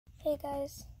Hey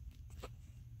guys,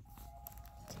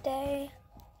 today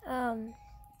I'm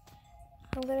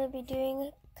going to be doing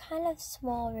a kind of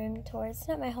small room tour. It's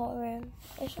not my whole room,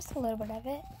 it's just a little bit of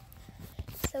it.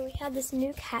 So we have this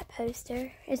new cat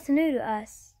poster. It's new to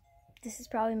us. This is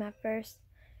probably my first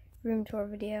room tour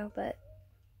video, but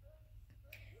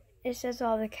it says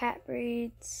all the cat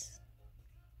breeds.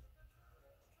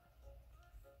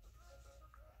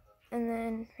 And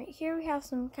then right here we have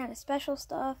some kind of special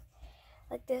stuff.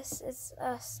 Like this is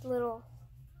a little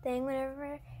thing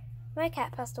whenever my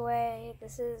cat passed away.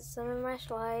 This is some of my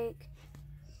Schleich.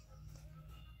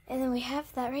 And then we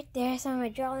have that right there, some of my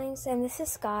drawings, and this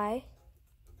is Sky.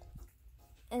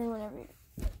 And then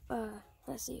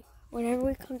whenever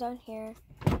we come down here,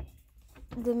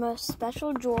 the most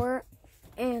special drawer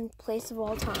and place of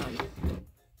all time.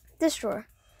 This drawer.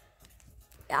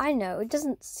 I know, it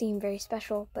doesn't seem very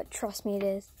special, but trust me, it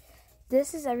is.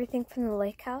 This is everything from the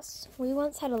lake house. We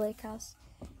once had a lake house,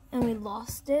 and we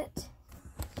lost it.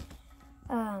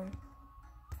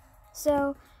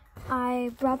 So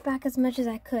I brought back as much as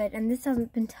I could, and this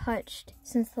hasn't been touched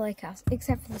since the lake house,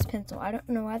 except for this pencil. I don't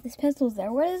know why this pencil's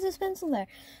there. Where is this pencil there?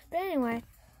 But anyway,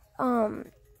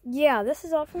 yeah, this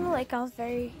is all from the lake house.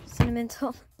 Very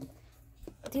sentimental.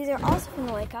 These are also from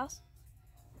the lake house.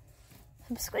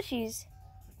 Some squishies.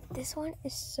 This one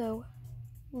is so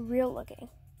real looking.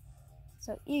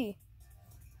 So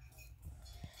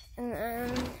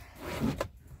and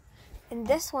then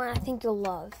this one I think you'll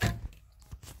love.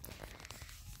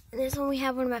 And this one we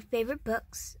have one of my favorite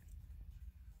books,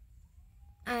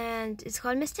 and it's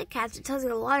called Mystic Cats. It tells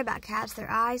you a lot about cats,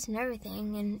 their eyes and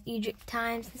everything, and Egypt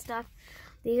times and stuff.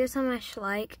 These are some of my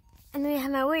Schleich. And then we have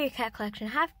my Warrior Cat collection.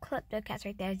 I have Klepto cats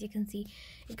right there, as you can see.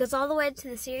 It goes all the way to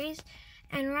the series,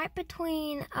 and right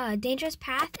between Dangerous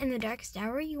Path and The Darkest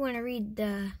Hour, you want to read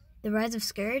the Rise of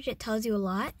Scourge. It tells you a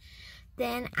lot.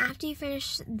 Then after you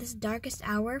finish this Darkest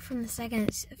Hour from this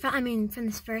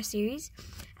first series,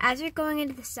 as you're going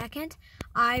into the second,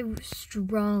 I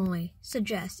strongly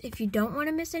suggest, if you don't want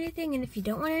to miss anything and if you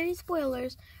don't want any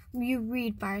spoilers, you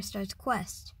read Firestar's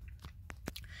Quest.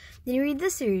 Then you read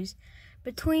this series.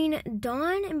 Between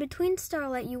Dawn and between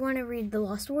Starlight, you want to read The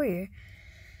Lost Warrior.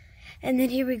 And then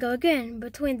here we go again.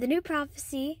 Between The New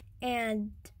Prophecy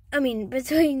and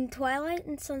between Twilight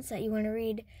and Sunset, you want to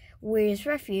read Warrior's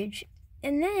Refuge.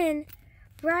 And then,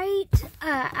 right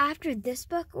after this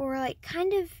book, or like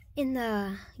kind of in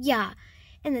the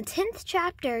 10th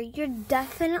chapter, you're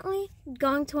definitely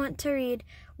going to want to read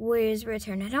Warrior's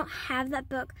Return. I don't have that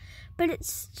book, but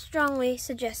it's strongly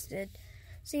suggested.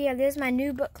 So yeah, there's my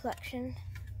new book collection.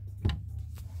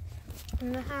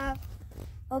 I'm gonna have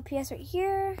OPS right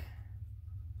here.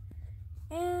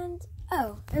 And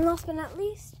last but not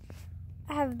least,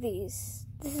 I have these.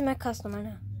 This is my custom, I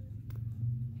know.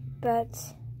 But,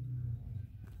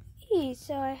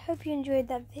 so I hope you enjoyed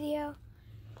that video.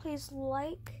 Please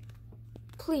like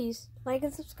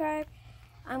and subscribe.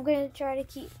 I'm going to try to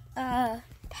keep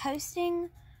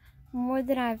posting more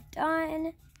than I've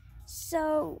done.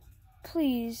 So,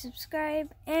 please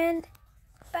subscribe, and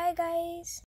bye guys.